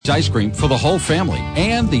Ice cream for the whole family,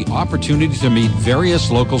 and the opportunity to meet various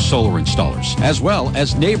local solar installers, as well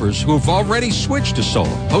as neighbors who've already switched to solar.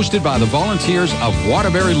 Hosted by the volunteers of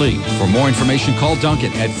Waterbury League. For more information, call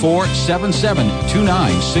Duncan at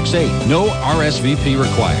 477-2968. No RSVP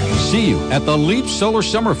required. See you at the Leap Solar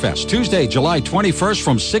Summerfest, Tuesday, July 21st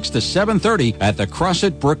from 6 to 7:30 at the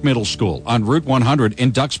Crossett Brook Middle School on Route 100 in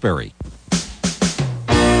Duxbury.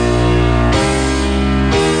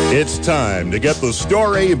 It's time to get the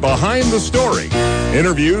story behind the story.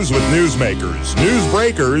 Interviews with newsmakers,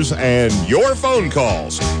 newsbreakers, and your phone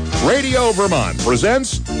calls. Radio Vermont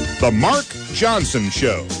presents The Mark Johnson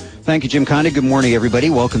Show. Thank you, Jim Conde. Good morning, everybody.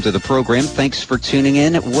 Welcome to the program. Thanks for tuning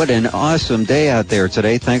in. What an awesome day out there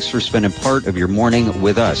today. Thanks for spending part of your morning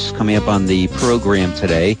with us. Coming up on the program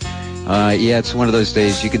today, it's one of those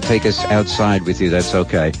days you can take us outside with you. That's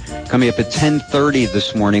okay. Coming up at 10:30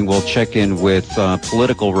 this morning, we'll check in with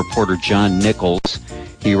political reporter John Nichols.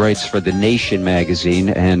 He writes for The Nation magazine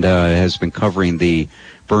and has been covering the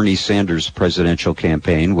Bernie Sanders presidential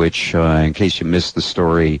campaign, which, in case you missed the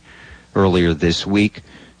story earlier this week,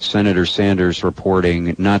 Senator Sanders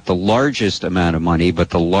reporting not the largest amount of money, but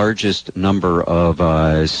the largest number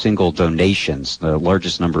of single donations, the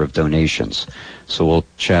largest number of donations. So we'll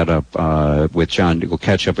chat up with John. We'll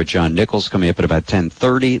catch up with John Nichols coming up at about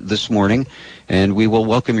 10:30 this morning, and we will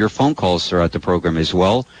welcome your phone calls throughout the program as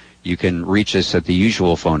well. You can reach us at the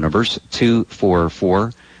usual phone numbers,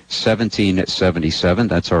 244-1777.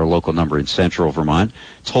 That's our local number in Central Vermont.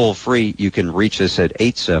 Toll free, you can reach us at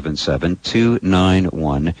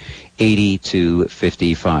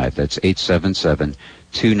 877-291-8255. That's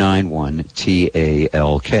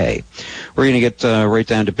 877-291-TALK. We're going to get right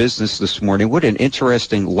down to business this morning. What an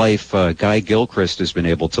interesting life Guy Gilchrist has been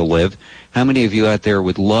able to live. How many of you out there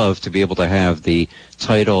would love to be able to have the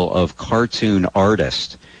title of cartoon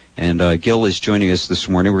artist? And Gil is joining us this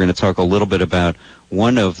morning. We're going to talk a little bit about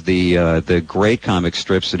one of the great comic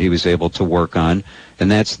strips that he was able to work on, and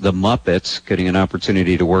that's The Muppets, getting an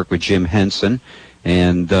opportunity to work with Jim Henson.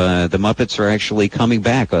 And the Muppets are actually coming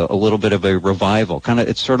back, a little bit of a revival.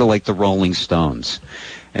 It's sort of like the Rolling Stones.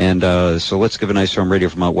 And so let's give a nice warm Radio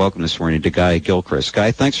Vermont welcome this morning to Guy Gilchrist.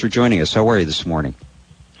 Guy, thanks for joining us. How are you this morning?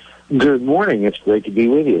 Good morning. It's great to be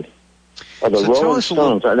with you. The Rolling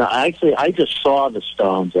Stones. Actually, I just saw the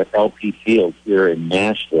Stones at LP Field here in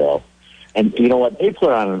Nashville. And you know what? They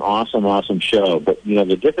put on an awesome show. But, you know,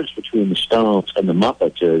 the difference between the Stones and the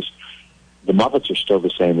Muppets is the Muppets are still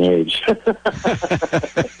the same age.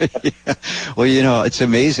 Yeah. Well, you know, it's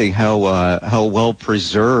amazing how well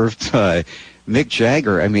preserved Mick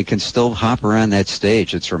Jagger, can still hop around that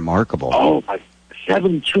stage. It's remarkable. Oh,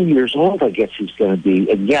 72 years old, I guess he's going to be.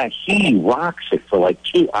 And, yeah, he rocks it for like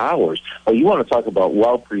 2 hours. Oh, you want to talk about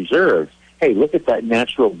well-preserved. Hey, look at that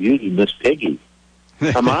natural beauty, Miss Piggy.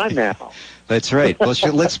 Come on now. That's right. Well,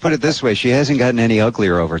 let's put it this way. She hasn't gotten any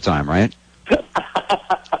uglier over time, right?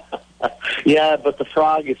 Yeah, but the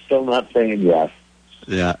frog is still not saying yes.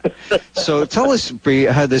 Yeah. So tell us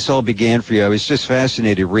how this all began for you. I was just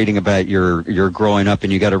fascinated reading about your growing up,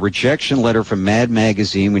 and you got a rejection letter from Mad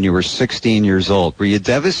Magazine when you were 16 years old. Were you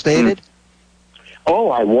devastated? Oh,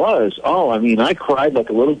 I was. Oh, I cried like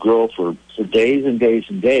a little girl for days and days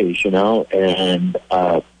and days, you know, and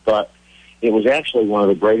but it was actually one of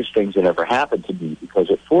the greatest things that ever happened to me because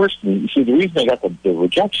it forced me. You see, the reason I got the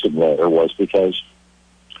rejection letter was because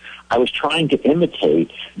I was trying to imitate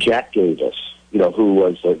Jack Davis, you know, who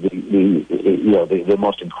was the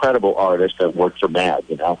most incredible artist that worked for Mad,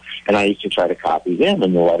 you know, and I used to try to copy him.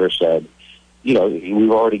 And the letter said, you know, we've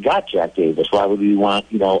already got Jack Davis. Why would we want,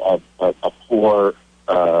 you know, a poor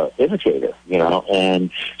imitator, you know? And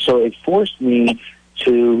so it forced me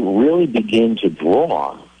to really begin to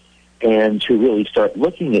draw and to really start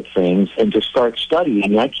looking at things and to start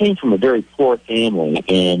studying. I came from a very poor family,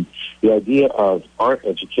 and the idea of art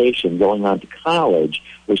education going on to college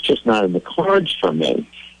was just not in the cards for me.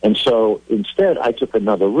 And so instead, I took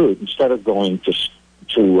another route. Instead of going to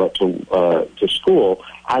school,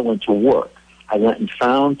 I went to work. I went and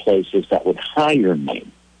found places that would hire me,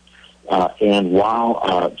 and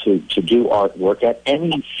while to do artwork at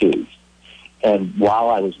any fee. And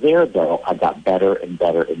while I was there, though, I got better and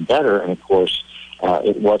better and better. And, of course,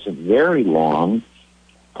 it wasn't very long.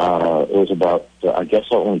 It was about, I guess,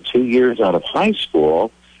 only 2 years out of high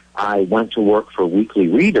school. I went to work for Weekly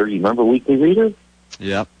Reader. You remember Weekly Reader?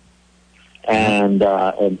 Yep. And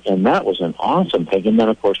that was an awesome thing. And then,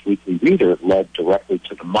 of course, Weekly Reader led directly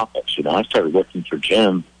to the Muppets. You know, I started working for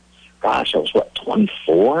Jim. Gosh, I was,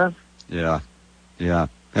 24? Yeah.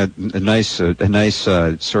 A nice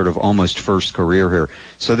sort of almost first career here.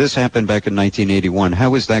 So this happened back in 1981.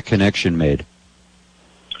 How was that connection made?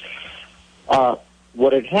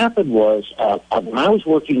 What had happened was when I was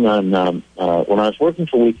working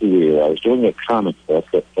for Weekly Reader, I was doing a comic book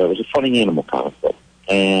that was a funny animal comic book,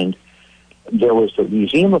 and there was the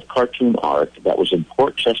Museum of Cartoon Art that was in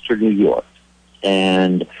Port Chester, New York,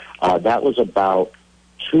 and that was about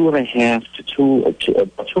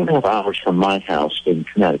 2.5 hours from my house in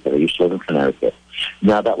Connecticut. I used to live in Connecticut.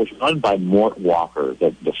 Now, that was run by Mort Walker,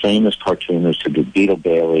 the famous cartoonist who did Beetle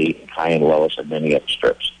Bailey, High and Lois, and many other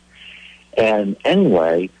strips. And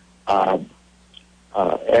anyway,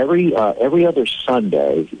 every other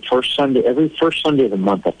Sunday, every first Sunday of the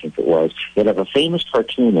month, I think it was, they'd have a famous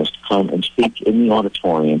cartoonist come and speak in the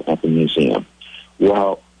auditorium at the museum.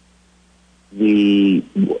 Well, every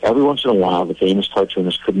once in a while, the famous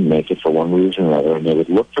cartoonist couldn't make it for one reason or another, and they would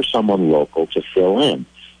look for someone local to fill in.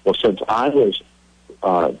 Well, since I was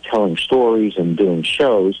telling stories and doing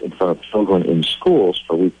shows in front of children in schools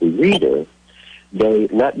for Weekly Reader, they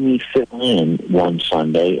let me fill in one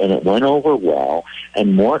Sunday, and it went over well.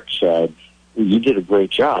 And Mort said, well, "You did a great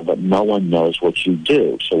job, but no one knows what you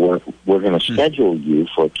do. So we're going to schedule you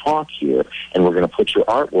for a talk here, and we're going to put your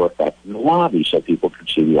artwork up in the lobby so people can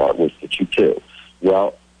see the artwork that you do."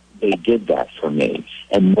 Well, they did that for me,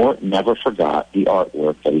 and Mort never forgot the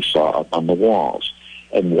artwork that he saw up on the walls.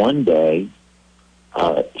 And one day,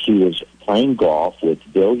 he was playing golf with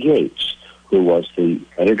Bill Yates, who was the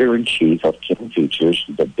editor-in-chief of King Features,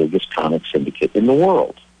 the biggest comic syndicate in the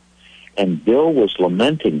world. And Bill was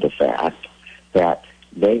lamenting the fact that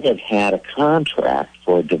they had a contract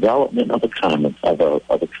for a development of a comic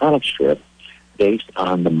strip based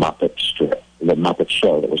on the Muppet strip, the Muppet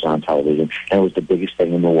show that was on television, and it was the biggest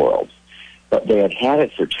thing in the world. But they had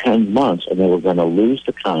it for 10 months, and they were going to lose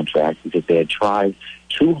the contract because they had tried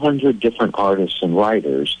 200 different artists and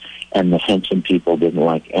writers, and the Henson people didn't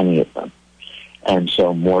like any of them. And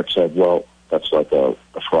so Mort said, "Well, that's like a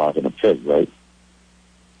frog and a pig, right?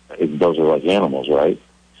 Those are like animals, right?"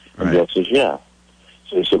 And Bill says, "Yeah."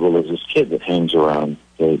 So he said, "Well, there's this kid that hangs around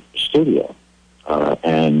the studio,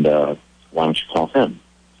 and why don't you call him?"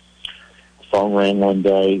 The phone rang one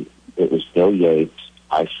day. It was Bill Yates.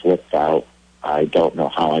 I flipped out. I don't know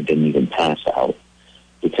how I didn't even pass out,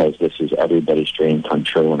 because this is everybody's dream come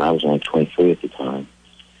true, and I was only 23 at the time.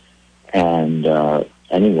 And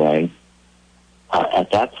anyway,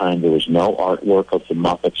 at that time, there was no artwork of the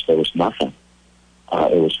Muppets. There was nothing.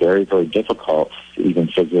 It was very, very difficult to even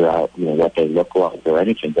figure out, what they look like or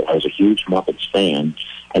anything. But I was a huge Muppets fan.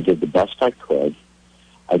 I did the best I could.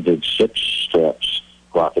 I did 6 strips,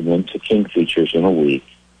 brought them into King Features in a week.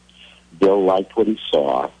 Bill liked what he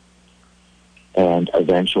saw, and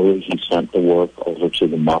eventually he sent the work over to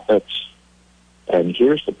the Muppets. And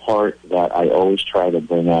here's the part that I always try to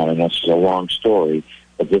bring out, and this is a long story,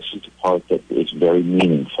 but this is the part that is very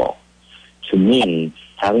meaningful. To me,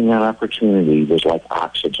 having that opportunity was like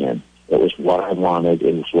oxygen. It was what I wanted.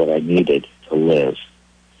 It was what I needed to live.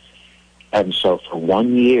 And so for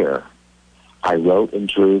 1 year, I wrote and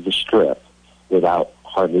drew the strip without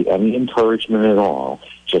hardly any encouragement at all.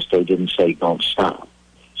 Just they didn't say, "Don't stop."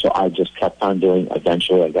 So I just kept on doing.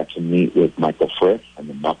 Eventually, I got to meet with Michael Frith and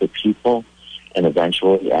the Muppet people. And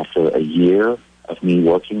eventually, after a year of me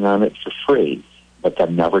working on it for free, but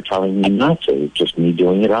them never telling me not to, just me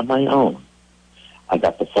doing it on my own, I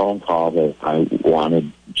got the phone call that I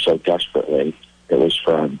wanted so desperately. It was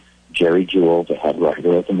from Jerry Jewell, the head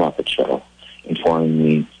writer of the Muppet Show, informing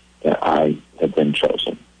me that I had been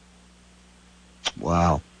chosen.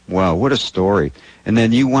 Wow. Wow, what a story. And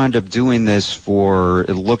then you wound up doing this for,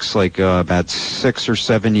 it looks like about 6 or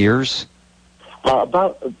 7 years?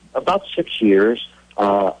 About 6 years.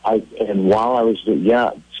 And while I was,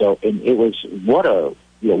 so and it was, what a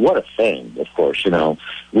thing, of course,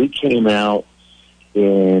 We came out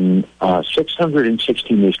in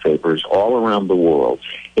 660 newspapers all around the world.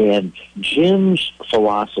 And Jim's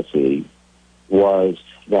philosophy was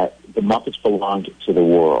that the Muppets belonged to the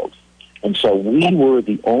world. And so we were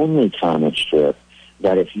the only comic strip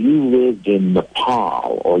that if you lived in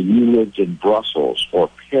Nepal or you lived in Brussels or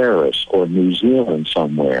Paris or New Zealand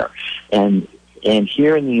somewhere, and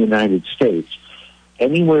here in the United States,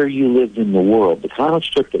 anywhere you lived in the world, the comic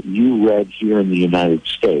strip that you read here in the United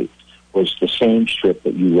States was the same strip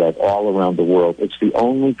that you read all around the world. It's the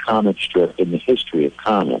only comic strip in the history of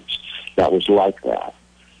comics that was like that.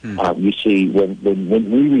 You see, when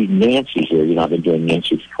we read Nancy here, I've been doing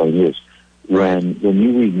Nancy for 20 years. When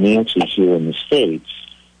you read Nancy here in the States,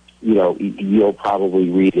 you'll probably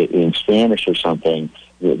read it in Spanish or something,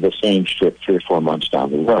 the same strip 3 or 4 months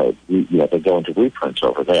down the road. They go into reprints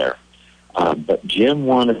over there. But Jim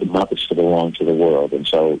wanted the Muppets to belong to the world. And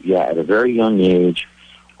so, at a very young age,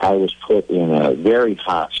 I was put in a very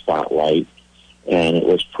hot spotlight and it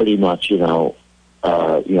was pretty much, dance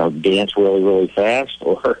really, really fast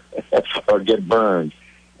or get burned.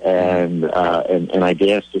 And I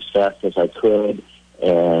danced as fast as I could,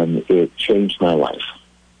 and it changed my life.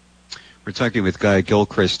 We're talking with Guy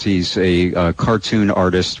Gilchrist. He's a cartoon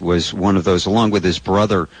artist, was one of those, along with his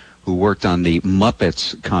brother, who worked on the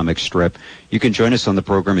Muppets comic strip. You can join us on the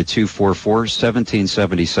program at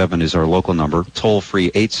 244-1777 is our local number.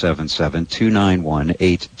 Toll-free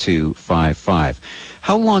 877-291-8255.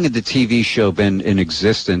 How long had the TV show been in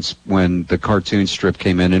existence when the cartoon strip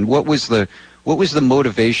came in, and what was the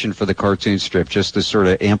motivation for the cartoon strip? Just to sort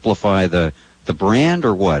of amplify the brand,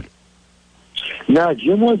 or what? No,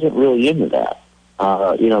 Jim wasn't really into that.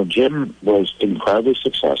 Jim was incredibly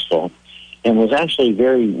successful and was actually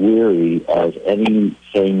very weary of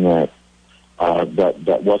anything that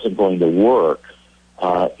wasn't going to work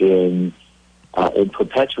in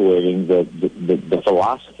perpetuating the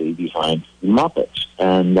philosophy behind Muppets.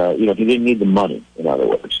 And he didn't need the money, in other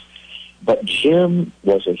words. But Jim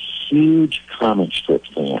was a huge comic strip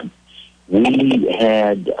fan. We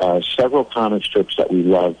had several comic strips that we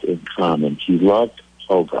loved in common. He loved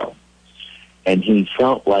Pogo, and he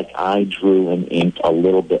felt like I drew and inked a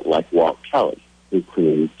little bit like Walt Kelly, who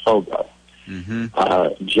created Pogo.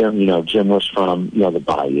 Mm-hmm. Jim was from the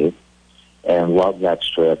Bayou and loved that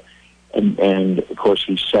strip, and of course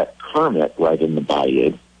he set Kermit right in the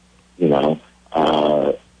Bayou,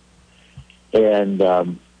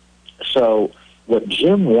 so what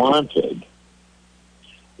Jim wanted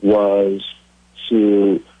was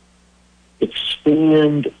to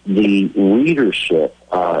expand the readership.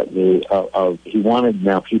 He wanted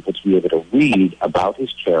now people to be able to read about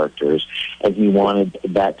his characters, and he wanted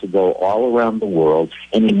that to go all around the world,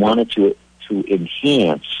 and he wanted to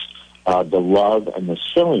enhance the love and the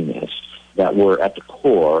silliness that were at the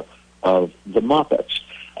core of the Muppets.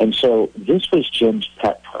 And so this was Jim's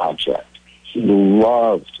pet project. He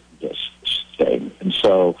loved this thing. And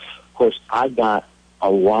so, of course, I got a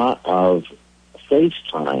lot of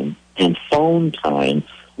FaceTime and phone time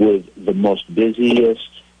with the most busiest,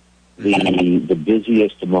 the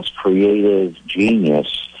busiest, the most creative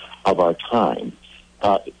genius of our time.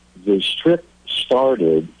 The strip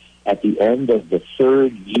started at the end of the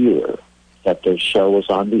third year that the show was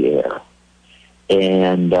on the air.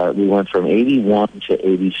 And we went from 81 to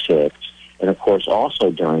 86. And, of course, also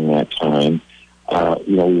during that time,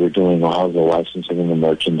 we were doing all of the licensing and the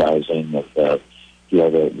merchandising of the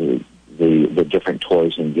different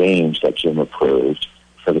toys and games that Jim approved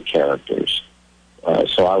for the characters.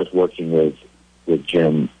 So I was working with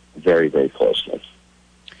Jim very, very closely.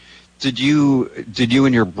 Did you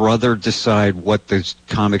and your brother decide what the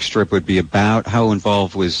comic strip would be about? How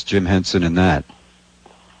involved was Jim Henson in that?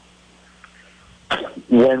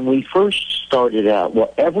 When we first started out,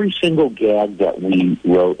 every single gag that we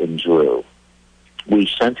wrote and drew, we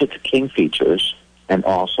sent it to King Features and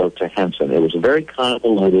also to Henson. It was a very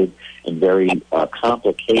convoluted and very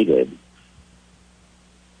complicated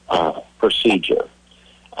procedure.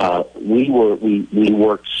 We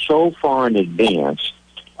worked so far in advance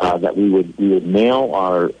that we would mail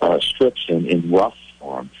our strips in rough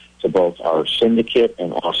form to both our syndicate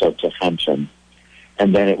and also to Henson.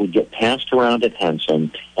 And then it would get passed around at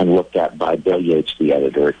Henson and looked at by Bill Yates, the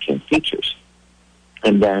editor at King Features.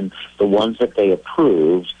 And then the ones that they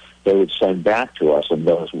approved, they would send back to us, and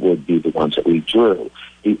those would be the ones that we drew.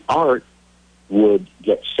 The art would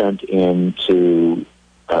get sent in to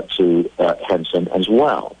Henson as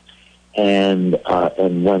well. And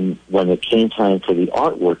when it came time for the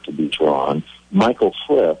artwork to be drawn, Michael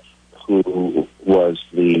Flip, who was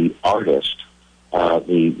the artist,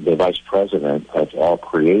 the vice president of all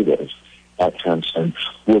creative at Henson,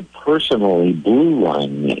 would personally blue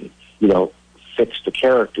line me, fix the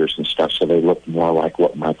characters and stuff so they looked more like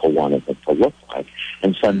what Michael wanted them to look like,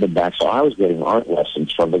 and send them back. So I was getting art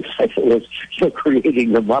lessons from the guy that was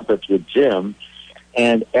creating the Muppets with Jim,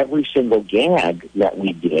 and every single gag that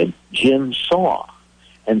we did, Jim saw.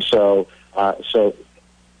 And so, but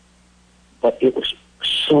it was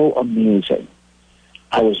so amazing.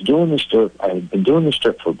 I was doing the strip. I had been doing the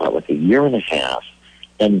strip for about like a year and a half,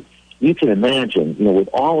 and you can imagine, with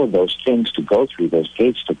all of those things to go through, those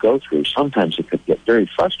gates to go through, sometimes it could get very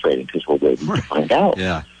frustrating because we're waiting to find out.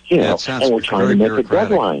 Yeah. And we're trying to make a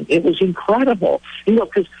deadline. It was incredible,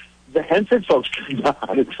 because the Henson folks didn't know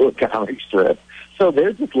how to do a comic strip, so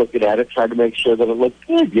they're just looking at it, trying to make sure that it looked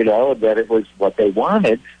good, and that it was what they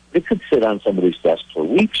wanted. It could sit on somebody's desk for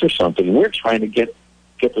weeks or something. We're trying to get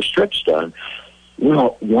the strips done.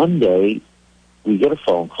 Well, one day we get a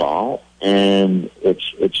phone call, and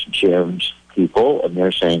it's Jim's people, and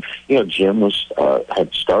they're saying, Jim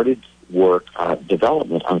had started work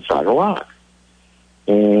development on Fraggle Rock.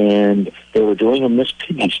 And they were doing a Miss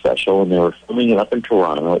Piggy special, and they were filming it up in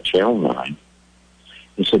Toronto at Channel 9.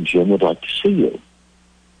 He said, Jim would like to see you.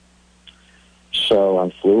 So I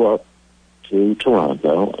flew up to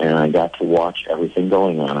Toronto, and I got to watch everything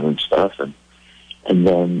going on and stuff. And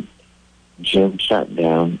then Jim sat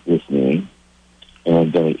down with me,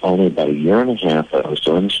 and then only about a year and a half I was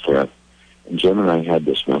doing the strip, and Jim and I had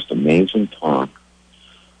this most amazing talk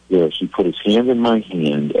where he put his hand in my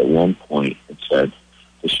hand at one point and said,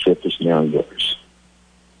 the strip is now yours.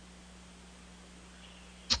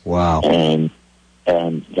 Wow. And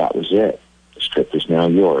that was it. The strip is now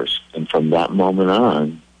yours. And from that moment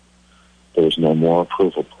on, there was no more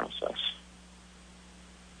approval process.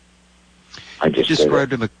 You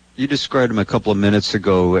described him a couple of minutes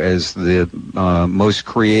ago as the most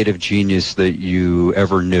creative genius that you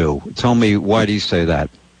ever knew. Tell me, why do you say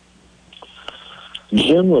that?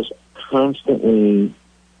 Jim was constantly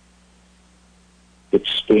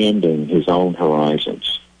expanding his own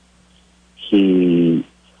horizons. He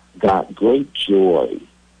got great joy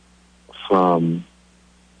from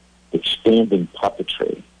expanding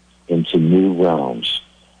puppetry into new realms.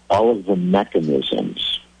 All of the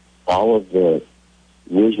mechanisms, all of the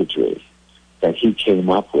wizardry that he came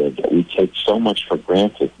up with that we take so much for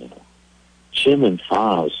granted now. Jim and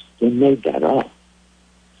Foz, they made that up.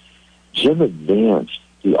 Jim advanced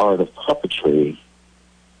the art of puppetry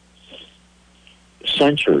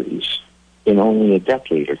centuries in only a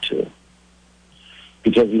decade or two,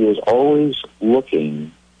 because he was always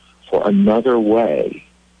looking for another way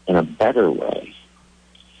and a better way.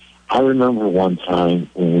 I remember one time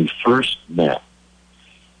when we first met,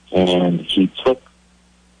 and he took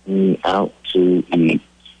me out to eat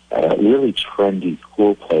at a really trendy,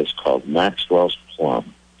 cool place called Maxwell's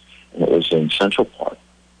Plum, and it was in Central Park.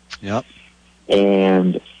 Yep.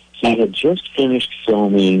 And he had just finished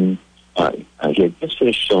filming.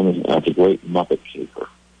 The Great Muppet Caper.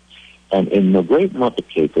 And in The Great Muppet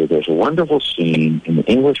Caper, there's a wonderful scene in the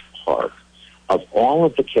English Park of all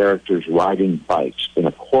of the characters riding bikes in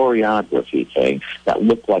a choreography thing that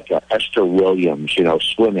looked like a Esther Williams,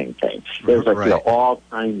 swimming thing. There's all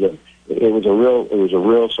kinds of. It was a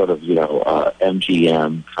real sort of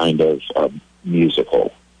MGM kind of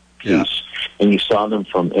musical piece. Yeah. And you saw them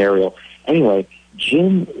from aerial. Anyway,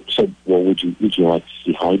 Jim said, "Well, would you like to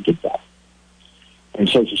see how I did that?" And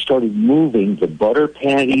so he started moving the butter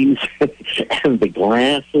patties and the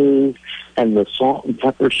glasses and the salt and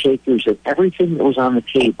pepper shakers and everything that was on the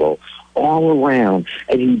table all around.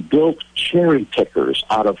 And he built cherry pickers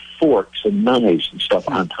out of forks and knives and stuff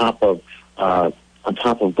on top of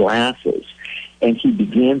glasses. And he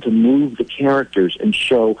began to move the characters and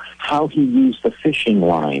show how he used the fishing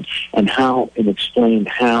line and explained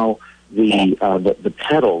how the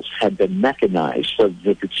pedals had been mechanized so that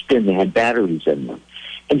they could spin. They had batteries in them.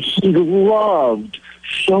 And he loved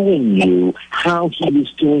showing you how he was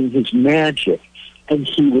doing his magic. And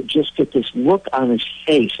he would just get this look on his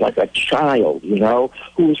face like a child,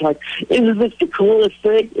 who was like, isn't this the coolest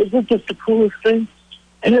thing? Isn't this the coolest thing?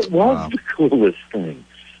 And it was the coolest thing.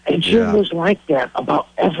 And Jim was like that about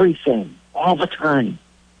everything, all the time.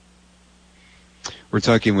 We're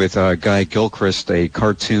talking with Guy Gilchrist, a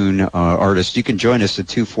cartoon artist. You can join us at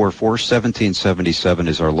 244-1777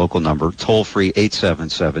 is our local number. Toll-free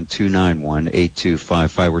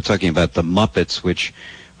 877-291-8255. We're talking about the Muppets, which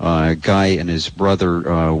Guy and his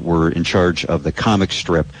brother were in charge of the comic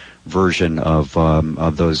strip version of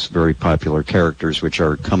those very popular characters, which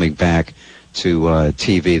are coming back to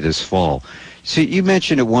TV this fall. So you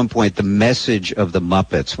mentioned at one point the message of the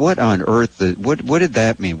Muppets. What on earth? What did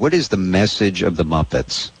that mean? What is the message of the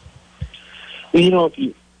Muppets? Well,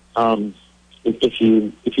 if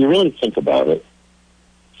you really think about it,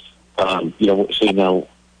 I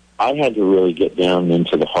had to really get down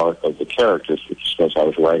into the heart of the characters because I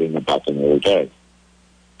was writing about them the other day.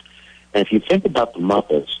 And if you think about the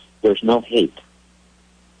Muppets, there's no hate.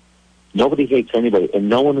 Nobody hates anybody, and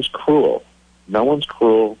no one is cruel. No one's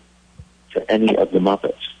cruel to any of the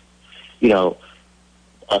Muppets.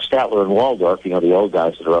 Statler and Waldorf, the old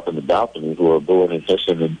guys that are up in the balcony who are booing and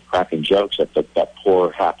hissing and cracking jokes at that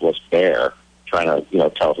poor hapless bear trying to,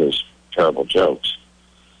 tell his terrible jokes.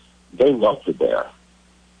 They love the bear.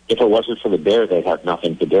 If it wasn't for the bear, they'd have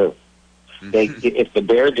nothing to do. If the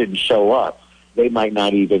bear didn't show up, they might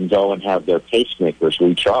not even go and have their pacemakers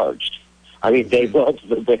recharged. I mean, they love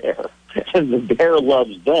the bear, and the bear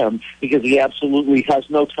loves them because he absolutely has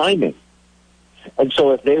no timing. And so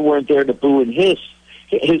if they weren't there to boo and hiss,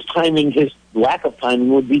 his lack of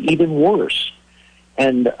timing would be even worse.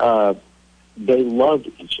 And they loved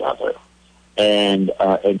each other. and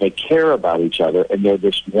they care about each other, and they're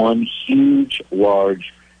this one huge,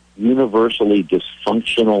 large, universally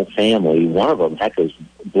dysfunctional family. One of them, heck, is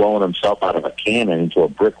blowing himself out of a cannon into a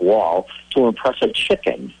brick wall to impress a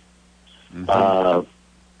chicken. Mm-hmm.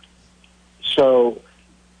 So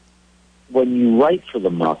when you write for the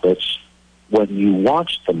Muppets, when you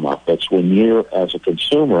watch the Muppets, when you, as a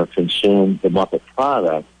consumer, consume the Muppet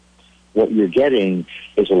product, what you're getting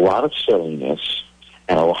is a lot of silliness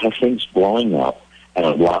and a lot of things blowing up and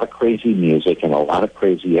a lot of crazy music and a lot of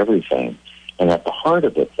crazy everything. And at the heart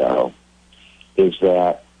of it, though, is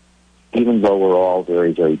that even though we're all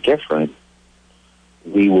very, very different,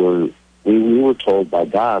 we were told by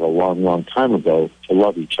God a long, long time ago to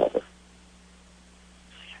love each other.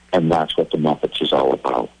 And that's what the Muppets is all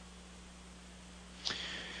about.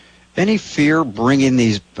 Any fear bringing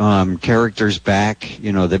these characters back?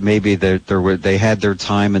 You know, that maybe they had their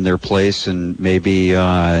time and their place, and maybe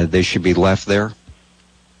they should be left there.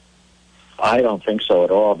 I don't think so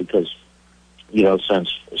at all, because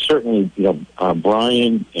since certainly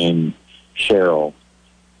Brian and Cheryl,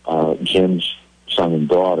 Jim's son and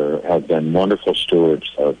daughter, have been wonderful stewards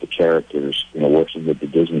of the characters. Working with the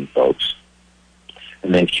Disney folks,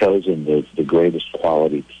 and they've chosen the greatest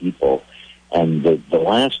quality people. And the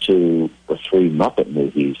last 2 or 3 Muppet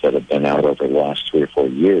movies that have been out over the last 3 or 4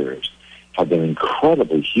 years have been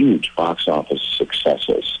incredibly huge box office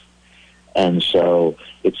successes. And so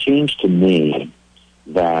it seems to me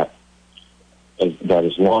that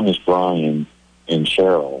as long as Brian and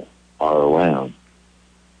Cheryl are around,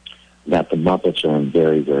 that the Muppets are in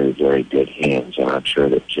very, very, very good hands. And I'm sure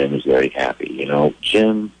that Jim is very happy.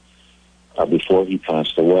 Jim, before he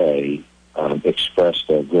passed away, expressed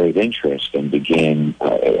a great interest and began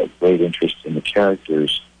a great interest in the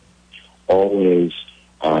characters, always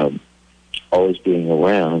being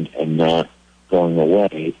around and not going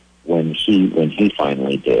away when he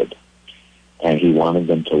finally did. And he wanted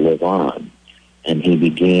them to live on. And he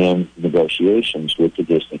began negotiations with the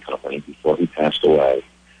Disney company before he passed away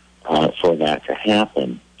for that to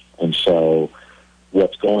happen. And so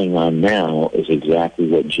what's going on now is exactly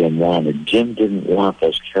what Jim wanted. Jim didn't want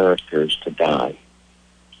those characters to die.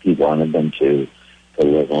 He wanted them to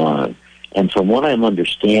live on. And from what I'm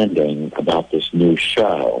understanding about this new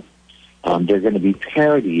show, they're going to be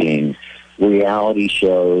parodying reality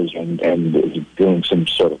shows and doing some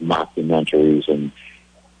sort of mockumentaries and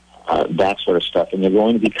that sort of stuff. And they're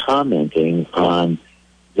going to be commenting on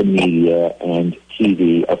the media and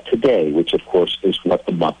TV of today, which, of course, is what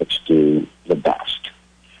the Muppets do the best.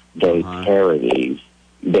 They parody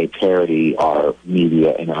our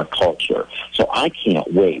media and our culture. So I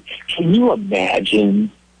can't wait. Can you imagine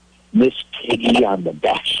Miss Piggy on The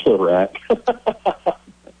Bachelorette?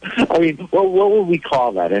 I mean, what would we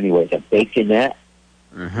call that anyway? The baconette?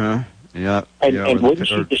 Uh-huh. Yeah. And wouldn't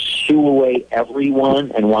she just shoo away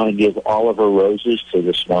everyone and want to give all of her roses to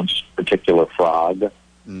this one particular frog?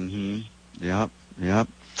 Mm-hmm. Yep.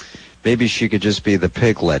 Maybe she could just be the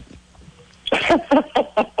piglet.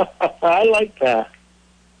 I like that.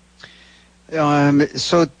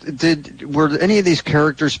 So were any of these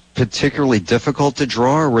characters particularly difficult to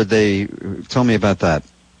draw, or were they? Tell me about that.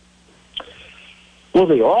 Well,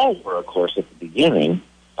 they all were, of course, at the beginning.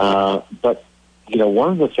 But,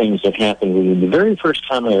 one of the things that happened the very first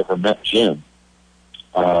time I ever met Jim,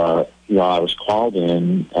 I was called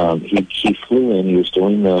in. He flew in. He was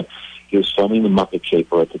filming the Muppet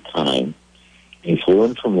Caper at the time. He flew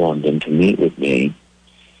in from London to meet with me.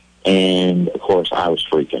 And, of course, I was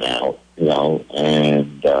freaking out,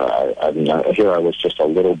 and, here I was just a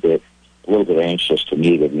little bit anxious to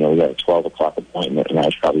meet him. We got a 12 o'clock appointment, and I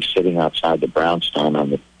was probably sitting outside the brownstone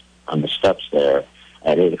on the steps there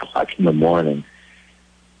at 8 o'clock in the morning.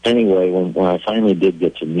 Anyway, when I finally did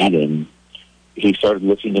get to meet him, he started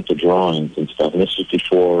looking at the drawings and stuff, and this was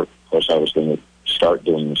before, of course, I was going to start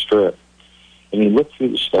doing the strip. And he looked through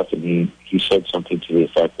the stuff, and he said something to the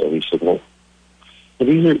effect of, he said, well,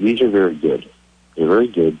 these are very good. They're very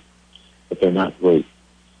good, but they're not great.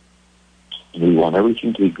 And we want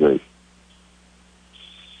everything to be great.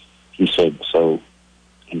 He said, I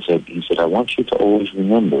want you to always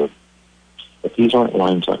remember that these aren't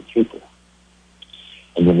lines on paper.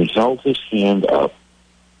 And then he held his hand up,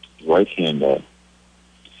 his right hand up,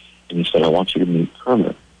 and he said, I want you to meet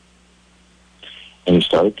Kermit. And he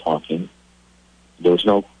started talking. There was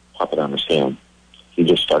no puppet on his hand. He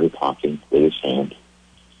just started talking with his hand.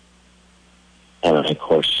 And I, of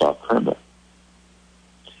course, saw Kermit.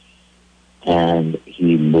 And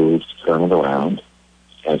he moved Kermit around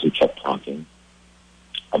as he kept talking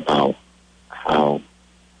about how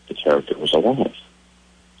the character was alive.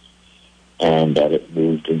 and that it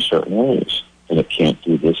moved in certain ways. And it can't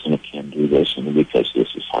do this, and it can do this, and because this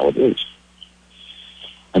is how it is.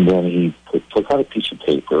 And then he took out a piece of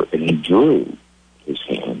paper, and he drew his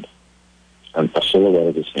hand, a silhouette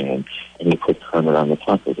of his hand, and he put Kermit on the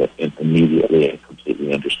top of it, and immediately I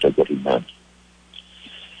completely understood what he meant.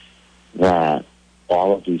 That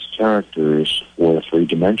all of these characters were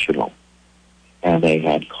three-dimensional, and they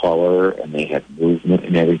had color, and they had movement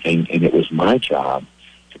and everything, and it was my job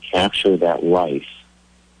to capture that life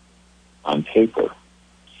on paper.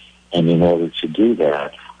 And in order to do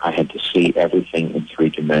that, I had to see everything in 3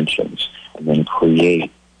 dimensions and then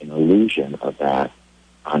create an illusion of that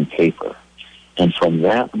on paper. And from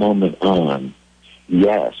that moment on,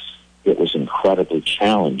 yes, it was incredibly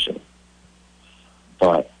challenging,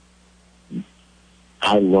 but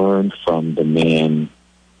I learned from the man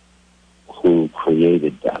who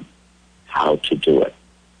created them how to do it.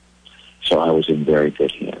 So I was in very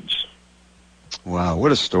good hands. Wow,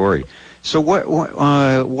 what a story. So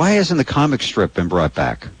why hasn't the comic strip been brought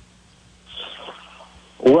back?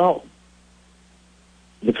 Well,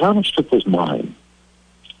 the comic strip was mine.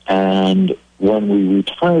 And when we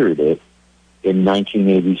retired it in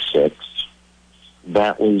 1986,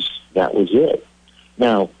 that was it.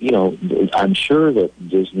 Now, I'm sure that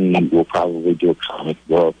Disney will probably do a comic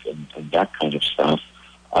book and that kind of stuff.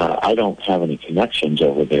 I don't have any connections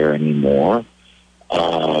over there anymore.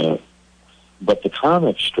 But the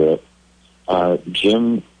comic strip,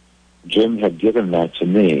 Jim had given that to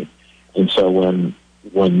me. And so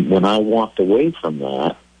when I walked away from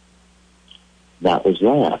that, that was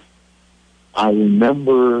that. I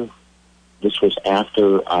remember this was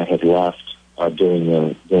after I had left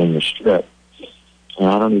doing the strip. And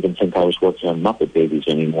I don't even think I was working on Muppet Babies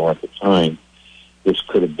anymore at the time. This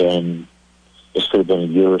could have been a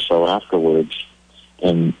year or so afterwards.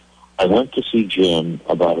 And I went to see Jim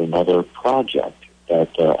about another project that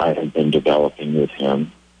I had been developing with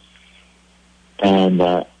him. And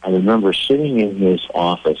I remember sitting in his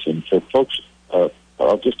office, and for folks,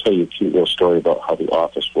 I'll just tell you a cute little story about how the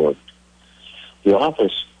office worked. The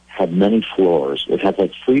office had many floors. It had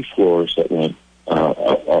like 3 floors that went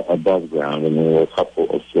above ground, and there were a couple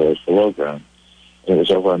of floors below ground. And it was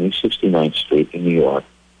over on East 69th Street in New York.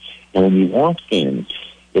 And when you walked in,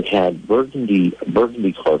 it had burgundy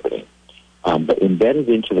carpeting. But embedded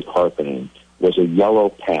into the carpeting was a yellow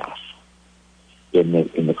path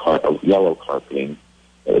yellow carpeting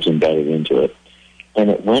that was embedded into it. And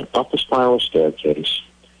it went up a spiral staircase,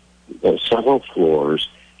 several floors,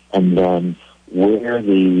 and then where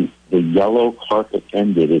the yellow carpet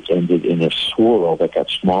ended, it ended in a swirl that got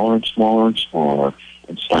smaller and smaller and smaller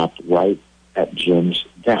and stopped right at Jim's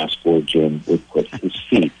desk where Jim would put his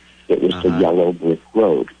feet. It was the yellow brick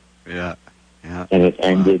road. Yeah. And it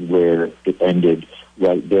ended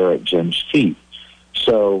right there at Jim's feet.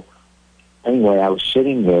 So anyway, I was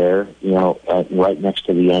sitting there, right next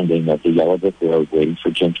to the ending of the yellow brick road, waiting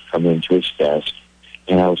for Jim to come into his desk.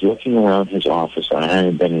 And I was looking around his office. I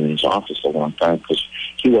hadn't been in his office a long time because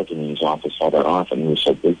he wasn't in his office all that often. He was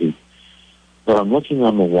so busy. But I'm looking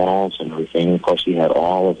on the walls and everything. And of course, he had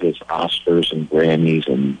all of his Oscars and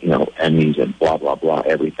Grammys and, Emmys and blah, blah, blah,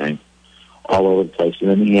 everything all over the place. And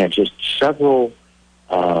then he had just several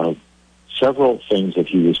things that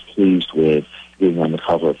he was pleased with, being on the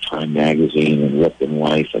cover of Time magazine and Lip and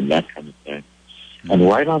Life and that kind of thing. Mm-hmm. And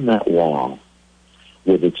right on that wall,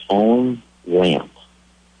 with its own lamp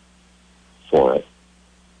for it,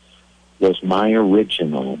 was my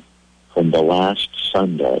original from the last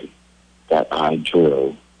Sunday that I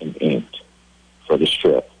drew and inked for the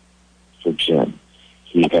strip for Jim.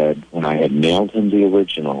 When I had mailed him the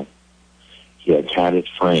original, he had it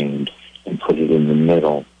framed and put it in the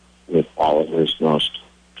middle with all of his most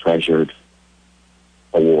treasured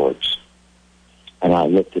awards. And I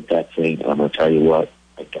looked at that thing, and I'm going to tell you what,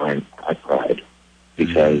 I cried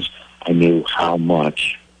because I knew how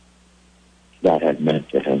much that had meant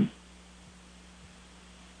to him.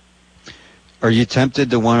 Are you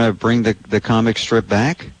tempted to want to bring the comic strip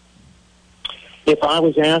back? If I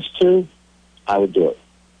was asked to, I would do it.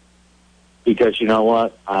 Because you know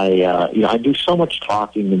what, I do so much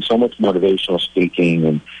talking and so much motivational speaking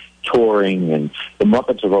and touring, and the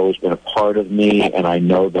Muppets have always been a part of me, and I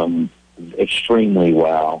know them extremely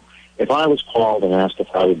well. If I was called and asked if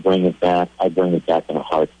I would bring it back, I'd bring it back in a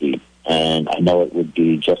heartbeat, and I know it would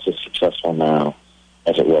be just as successful now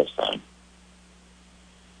as it was then.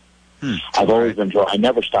 I've always been I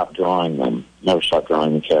never stopped drawing them, never stopped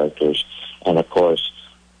drawing the characters, and of course,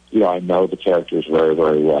 I know the characters very,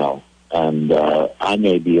 very well. And I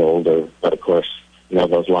may be older, but of course,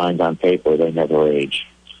 those lines on paper, they never age.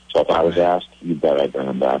 So if I was asked, you bet I'd bring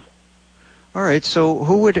them back. All right. So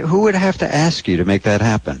who would have to ask you to make that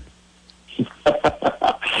happen?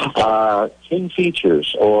 King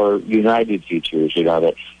Features or United Features,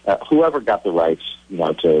 that whoever got the rights,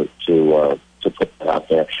 to put that out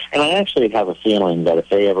there. And I actually have a feeling that if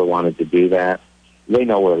they ever wanted to do that, they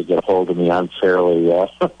know where to get a hold of me. I'm fairly,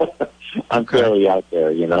 fairly out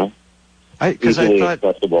there, Because easily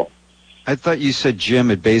accessible. I thought you said Jim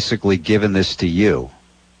had basically given this to you.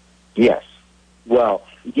 Yes. Well,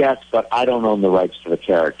 yes, but I don't own the rights to the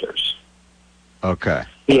characters. Okay.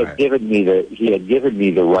 He had given me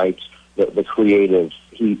the rights, the creative.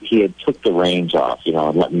 He had took the reins off,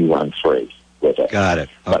 and let me run free with it. Got it.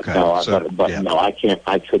 Okay. No, I can't.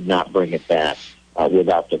 I could not bring it back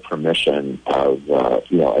without the permission of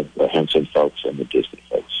the Henson folks and the Disney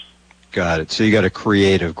folks. Got it. So you got a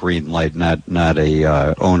creative green light, not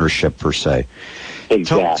a ownership per se.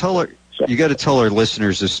 Exactly. Tell her. You got to tell our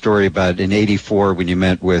listeners a story about in '84 when you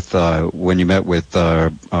met with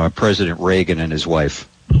President Reagan and his wife.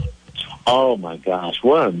 Oh my gosh,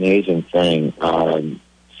 what an amazing thing!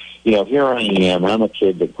 Here I am. I'm a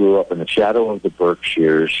kid that grew up in the shadow of the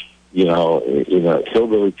Berkshires. In a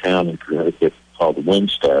hillbilly town in Connecticut called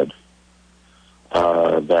Winstead,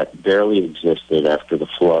 that barely existed after the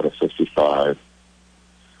flood of '55.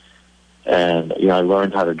 And I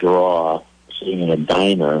learned how to draw sitting in a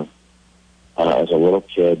diner. As a little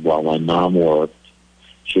kid, while my mom worked,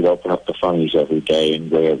 she'd open up the funnies every day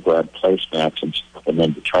and grab placemats and stuff, and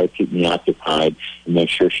then to try to keep me occupied and make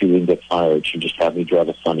sure she didn't get fired, she'd just have me draw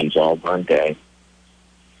the funnies all darn day.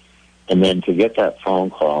 And then to get that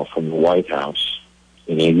phone call from the White House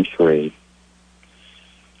in '83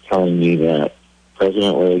 telling me that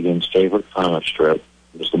President Reagan's favorite comic strip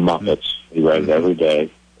was the Muppets. He read it every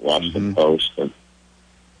day, watched the Post,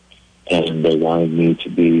 and they wanted me to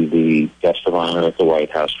be the guest of honor at the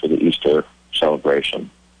White House for the Easter celebration.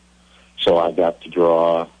 So I got to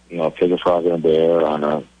draw, a pig, a frog, and a bear on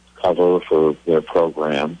a cover for their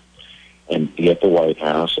program and be at the White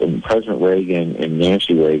House. And President Reagan and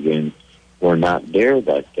Nancy Reagan were not there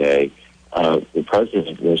that day. The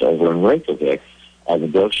president was over in Reykjavik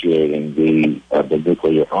negotiating the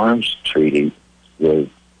nuclear arms treaty with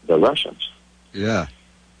the Russians. Yeah.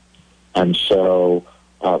 And so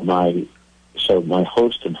my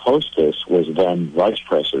host and hostess was then Vice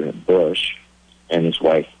President Bush and his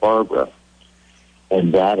wife Barbara,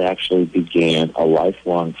 and that actually began a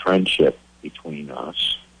lifelong friendship between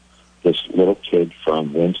us. This little kid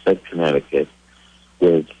from Winstead, Connecticut,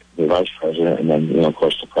 with the Vice President, and then of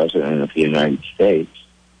course the President of the United States,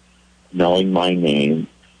 knowing my name.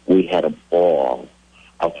 We had a ball.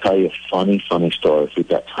 I'll tell you a funny story if we've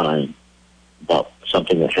got time about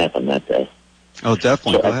something that happened that day. Oh,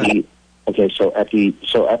 definitely. So at the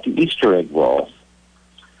Easter egg roll,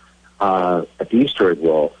 there's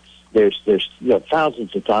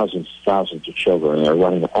thousands and thousands of children. They're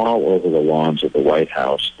running all over the lawns of the White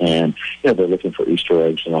House, and they're looking for Easter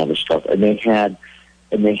eggs and all this stuff. And they had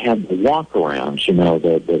the walk-arounds,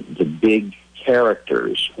 the big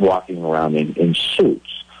characters walking around in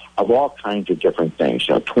suits of all kinds of different things.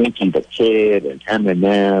 Twinkie the Kid and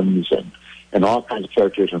M&Ms and all kinds of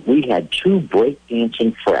characters. And we had two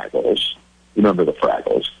breakdancing Fraggles. Remember the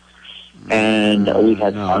Fraggles? And we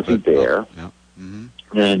had Ozzy Bear. No.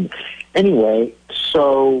 Mm-hmm. And anyway,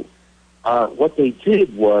 so what they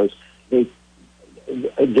did was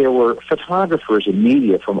there were photographers and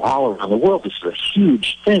media from all around the world. This is a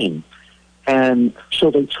huge thing. And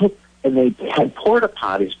so they had porta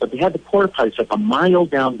potties, but they had the porta potties like a mile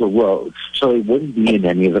down the road, so they wouldn't be in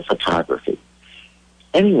any of the photography.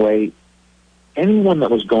 Anyway, anyone that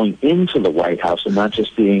was going into the White House and not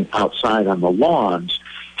just being outside on the lawns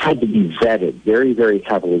had to be vetted very, very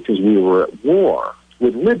heavily because we were at war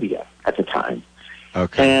with Libya at the time.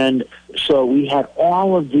 Okay. And so we had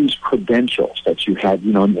all of these credentials that you had,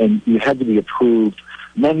 and you had to be approved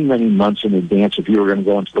many, many months in advance if you were going to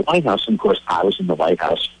go into the White House. And, of course, I was in the White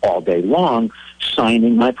House all day long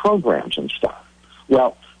signing my programs and stuff.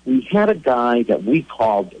 Well, we had a guy that we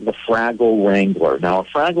called the Fraggle Wrangler. Now, a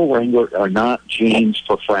Fraggle Wrangler are not jeans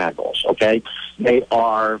for Fraggles, okay? They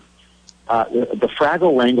are... the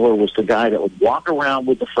Fraggle Wrangler was the guy that would walk around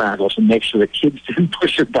with the Fraggles and make sure the kids didn't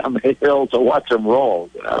push them down the hill to watch them roll,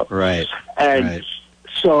 Right. And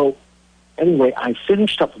so... Anyway, I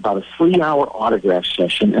finished up about a 3-hour autograph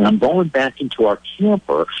session, and I'm going back into our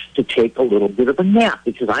camper to take a little bit of a nap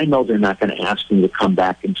because I know they're not going to ask me to come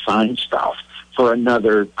back and sign stuff for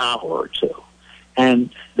another hour or two. And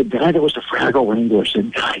the guy that was the Fraggle Wrangler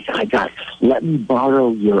said, Guy, let me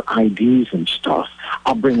borrow your IDs and stuff.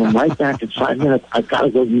 I'll bring them right back in 5 minutes. I've got to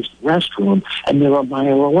go use the restroom, and they're a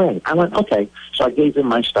mile away. I went, okay. So I gave him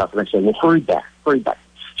my stuff, and I said, well, hurry back.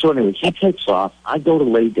 So anyway, he takes off. I go to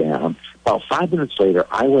lay down. About 5 minutes later,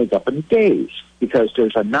 I wake up in a daze because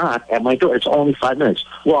there's a knock at my door. It's only 5 minutes.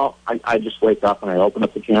 Well, I just wake up, and I open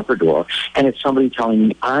up the camper door, and it's somebody telling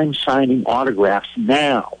me I'm signing autographs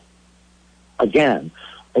now. Again,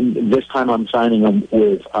 and this time I'm signing them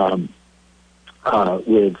with the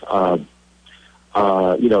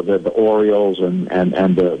Orioles and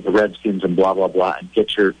the Redskins and blah blah blah, and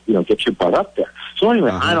get your butt up there. So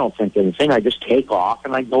anyway, I don't think anything. I just take off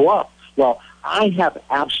and I go up. Well, I have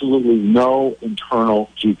absolutely no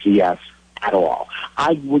internal GPS at all.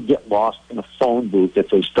 I would get lost in a phone booth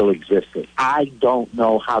if they still existed. I don't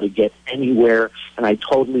know how to get anywhere, and I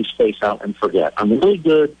totally space out and forget. I'm really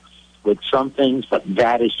good with some things, but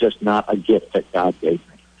that is just not a gift that God gave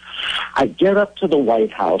me. I get up to the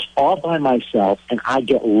White House all by myself, and I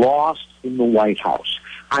get lost in the White House.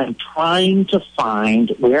 I'm trying to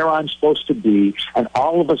find where I'm supposed to be, and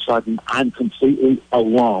all of a sudden, I'm completely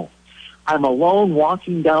alone. I'm alone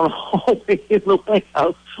walking down a hallway in the White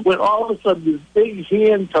House when all of a sudden this big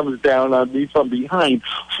hand comes down on me from behind.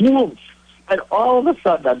 Whoosh! And all of a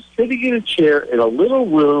sudden, I'm sitting in a chair in a little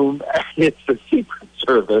room, and it's the Secret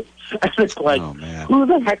Service. And it's like, who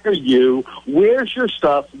the heck are you? Where's your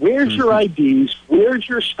stuff? Where's your IDs? Where's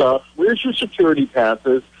your stuff? Where's your security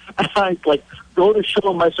passes? And I go to show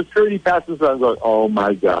them my security passes, and I'm going, oh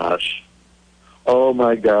my gosh. And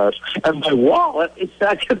my wallet is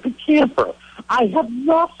back at the camper. I have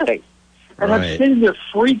nothing. And I'm sitting there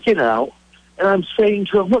freaking out, and I'm saying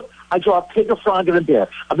to him, look, I draw a pig, a frog, and a bear.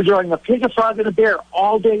 I've been drawing a pig, a frog, and a bear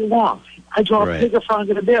all day long. I draw a pig, a frog,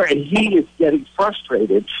 and a bear, and he is getting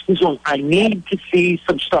frustrated. He's going, I need to see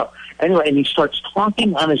some stuff. Anyway, and he starts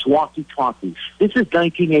talking on his walkie-talkie. This is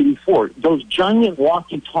 1984. Those giant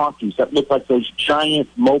walkie-talkies that look like those giant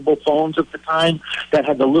mobile phones at the time that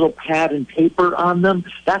had the little pad and paper on them,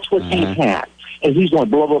 that's what he had. And he's going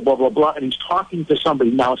blah, blah, blah, blah, blah, and he's talking to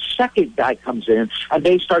somebody. Now a second guy comes in, and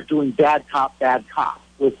they start doing bad cop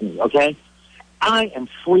with me, okay? I am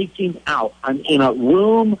freaking out. I'm in a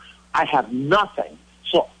room. I have nothing.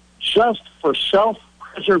 So just for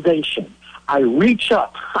self-preservation, I reach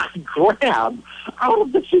up, I grab out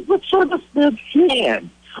of the Secret Service man's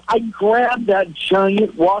hand. I grab that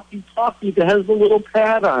giant walkie-talkie that has the little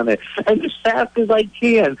pad on it, and as fast as I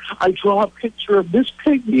can, I draw a picture of this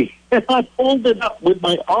pygmy, and I hold it up with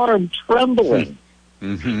my arm trembling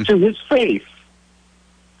to his face.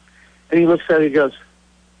 And he looks at it and goes,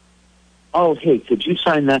 oh, hey, could you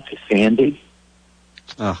sign that to Sandy?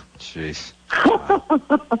 Oh, jeez.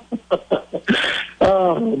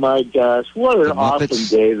 Oh, my gosh. What an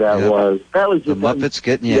awesome day that was. That was just the Muppets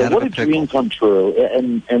getting you out of a pickle. What a dream come true.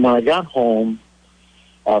 And when I got home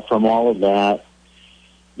from all of that,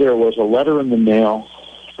 there was a letter in the mail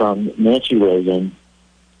from Nancy Reagan,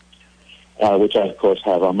 which I, of course,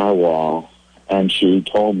 have on my wall. And she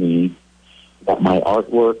told me that my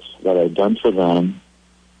artwork that I'd done for them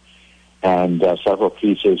and several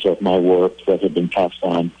pieces of my work that had been passed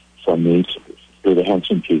on from me through the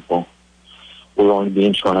Henson people were going to be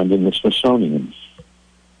enshrined in the Smithsonian.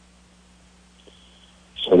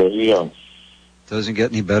 So there you go. Doesn't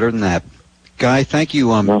get any better than that. Guy, thank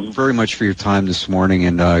you very much for your time this morning,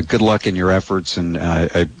 and good luck in your efforts, and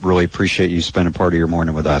I really appreciate you spending part of your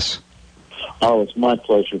morning with us. Oh, it's my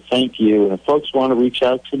pleasure. Thank you. And if folks want to reach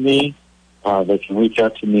out to me, they can reach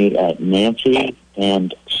out to me at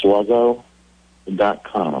nancyandsluggo.com.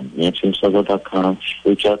 nancyandsluggo.com.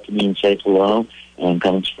 Reach out to me and say hello and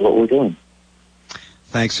come and see what we're doing.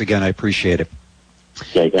 Thanks again. I appreciate it.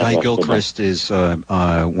 Yeah, Guy Gilchrist is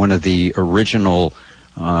one of the original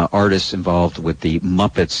artists involved with the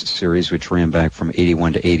Muppets series, which ran back from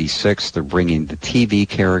 81 to 86. They're bringing the TV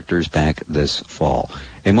characters back this fall.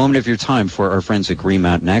 A moment of your time for our friends at Green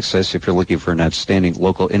Mountain Access. If you're looking for an outstanding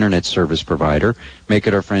local internet service provider, make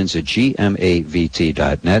it our friends at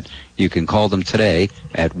gmavt.net. You can call them today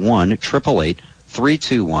at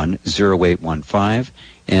 1-888-321-0815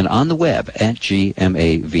 and on the web at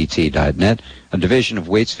gmavt.net, a division of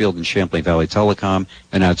Waitsfield and Champlain Valley Telecom,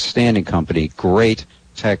 an outstanding company, great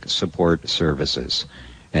tech support services.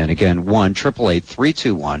 And again,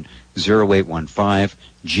 1-888-321-0815,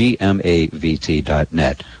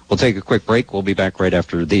 gmavt.net. We'll take a quick break. We'll be back right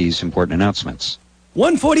after these important announcements.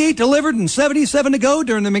 148 delivered and 77 to go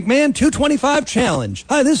during the McMahon 225 Challenge.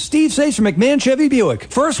 Hi, this is Steve Sace from McMahon Chevy Buick.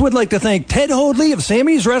 First, would like to thank Ted Hoadley of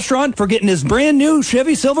Sammy's Restaurant for getting his brand new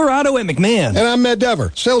Chevy Silverado at McMahon. And I'm Matt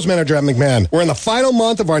Dever, sales manager at McMahon. We're in the final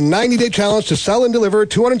month of our 90-day challenge to sell and deliver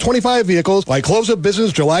 225 vehicles by close of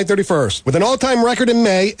business July 31st. With an all-time record in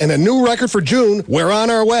May and a new record for June, we're on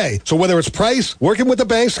our way. So whether it's price, working with the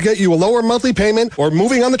banks to get you a lower monthly payment, or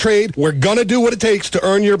moving on the trade, we're gonna do what it takes to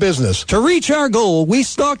earn your business. To reach our goal, we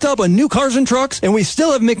stocked up on new cars and trucks, and we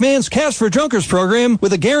still have McMahon's Cash for Junkers program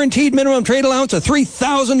with a guaranteed minimum trade allowance of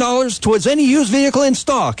 $3,000 towards any used vehicle in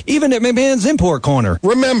stock, even at McMahon's Import Corner.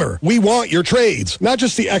 Remember, we want your trades, not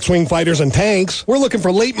just the X-Wing fighters and tanks. We're looking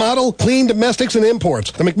for late model, clean domestics and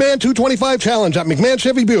imports. The McMahon 225 Challenge at McMahon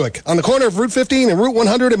Chevy Buick on the corner of Route 15 and Route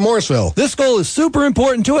 100 in Morrisville. This goal is super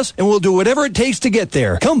important to us, and we'll do whatever it takes to get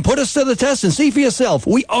there. Come put us to the test and see for yourself.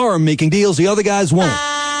 We are making deals the other guys won't.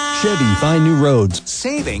 Chevy, find new roads.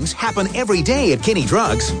 Savings happen every day at Kinney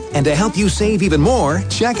Drugs. And to help you save even more,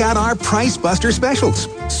 check out our Price Buster specials.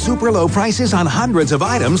 Super low prices on hundreds of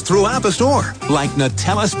items throughout the store. Like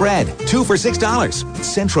Nutella spread, 2 for $6.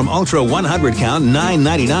 Centrum Ultra 100 count,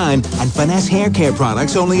 $9.99. And Finesse hair care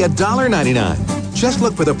products, only $1.99. Just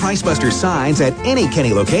look for the Price Buster signs at any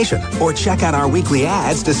Kinney location. Or check out our weekly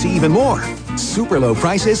ads to see even more. Super low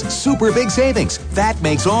prices, super big savings. That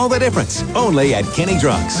makes all the difference. Only at Kinney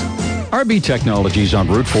Drugs. RB Technologies on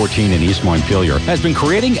Route 14 in East Montpelier has been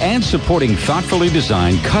creating and supporting thoughtfully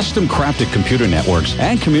designed, custom-crafted computer networks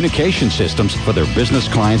and communication systems for their business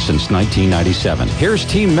clients since 1997. Here's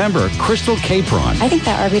team member Crystal Capron. I think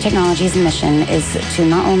that RB Technologies' mission is to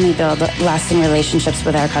not only build lasting relationships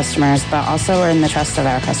with our customers, but also earn the trust of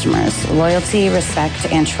our customers. Loyalty, respect,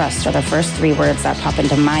 and trust are the first 3 words that pop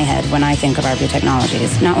into my head when I think of RB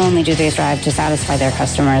Technologies. Not only do they strive to satisfy their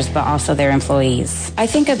customers, but also their employees. I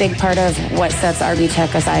think a big part of what sets RB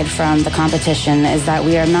Tech aside from the competition is that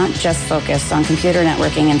we are not just focused on computer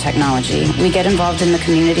networking and technology. We get involved in the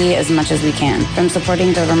community as much as we can. From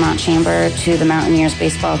supporting the Vermont Chamber to the Mountaineers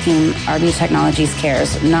baseball team, RB Technologies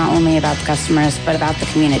cares not only about the customers, but about the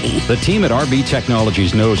community. The team at RB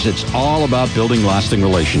Technologies knows it's all about building lasting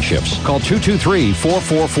relationships. Call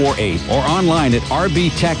 223-4448 or online at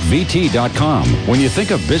rbtechvt.com. When you think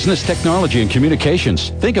of business technology and communications,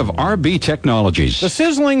 think of RB Technologies. The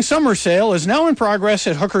sizzling summer sale is now in progress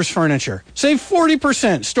at Hooker's Furniture. Save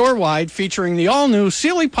 40% store-wide, featuring the all-new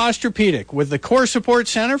Sealy Posturepedic with the Core Support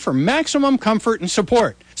Center for maximum comfort and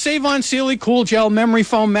support. Save on Sealy Cool Gel Memory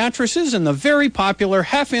Foam mattresses and the very popular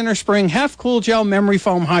half inner spring, half cool gel memory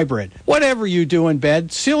foam hybrid. Whatever you do in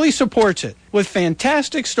bed, Sealy supports it with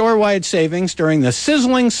fantastic store-wide savings during the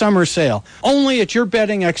sizzling summer sale. Only at your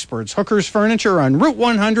bedding experts, Hooker's Furniture on Route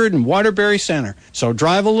 100 in Waterbury Center. So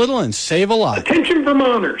drive a little and save a lot. Attention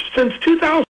Vermonters, since 2000...